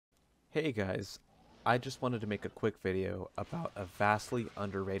Hey guys, I just wanted to make a quick video about a vastly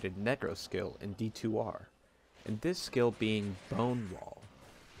underrated Necro skill in D2R, and this skill being Bonewall.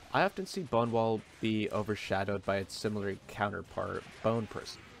 I often see Bonewall be overshadowed by its similar counterpart, Bone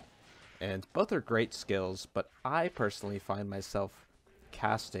Prison, and both are great skills, but I personally find myself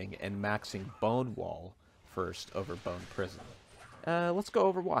casting and maxing Bonewall first over Bone Prison. Let's go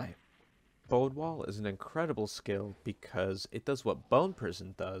over why. Bonewall is an incredible skill because it does what Bone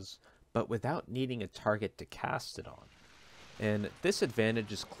Prison does, but without needing a target to cast it on. And this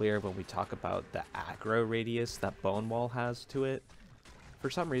advantage is clear when we talk about the aggro radius that Bonewall has to it. For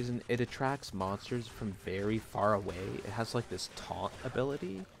some reason, it attracts monsters from very far away. It has like this taunt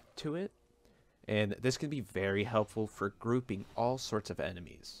ability to it. And this can be very helpful for grouping all sorts of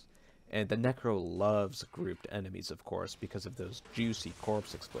enemies. And the Necro loves grouped enemies, of course, because of those juicy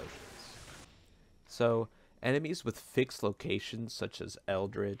corpse explosions. So, enemies with fixed locations such as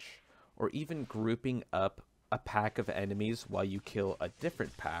Eldritch, or even grouping up a pack of enemies while you kill a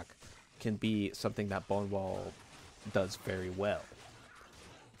different pack can be something that Bonewall does very well.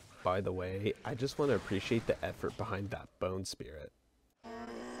 By the way, I just want to appreciate the effort behind that bone spirit.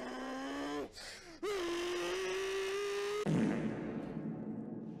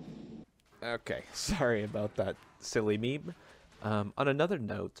 Okay, sorry about that silly meme. On another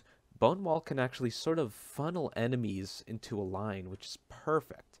note, Bonewall can actually sort of funnel enemies into a line, which is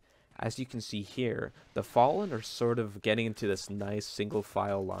perfect. As you can see here, the Fallen are sort of getting into this nice single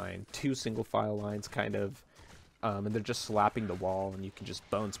file line, two single file lines kind of, and they're just slapping the wall and you can just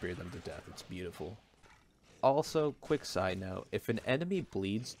bone spear them to death. It's beautiful. Also, quick side note, if an enemy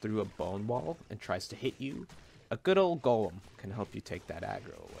bleeds through a bone wall and tries to hit you, a good old golem can help you take that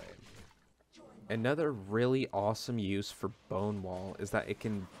aggro away. Another really awesome use for Bonewall is that it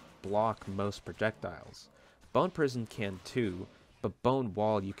can block most projectiles. Bone Prison can too, but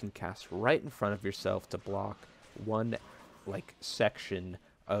Bonewall you can cast right in front of yourself to block one section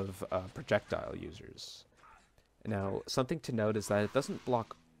of projectile users. Now, something to note is that it doesn't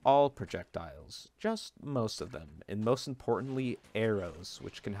block all projectiles, just most of them, and most importantly, arrows,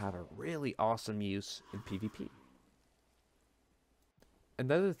 which can have a really awesome use in PvP.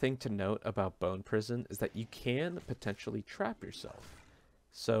 Another thing to note about Bone Prison is that you can potentially trap yourself.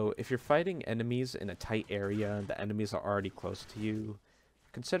 So if you're fighting enemies in a tight area and the enemies are already close to you,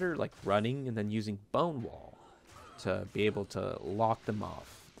 consider running and then using Bonewall to be able to lock them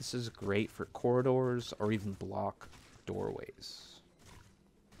off. This is great for corridors or even block doorways.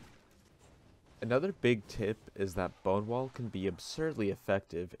 Another big tip is that Bonewall can be absurdly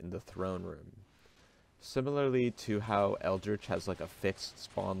effective in the throne room. Similarly to how Eldritch has a fixed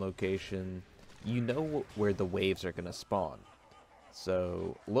spawn location, you know where the waves are going to spawn.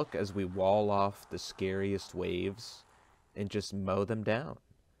 So look as we wall off the scariest waves and just mow them down.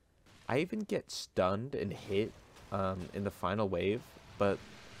 I even get stunned and hit in the final wave, but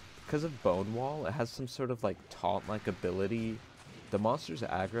because of Bonewall, it has some sort of taunt-like ability. The monster's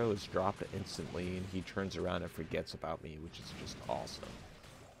aggro is dropped instantly and he turns around and forgets about me, which is just awesome.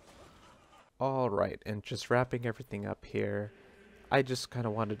 Alright, and just wrapping everything up here, I just kind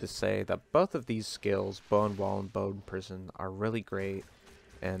of wanted to say that both of these skills, Bonewall and Bone Prison, are really great,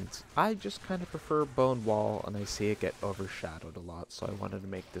 and I just kind of prefer Bonewall, and I see it get overshadowed a lot, so I wanted to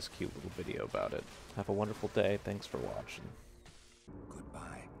make this cute little video about it. Have a wonderful day, thanks for watching.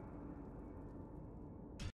 Goodbye.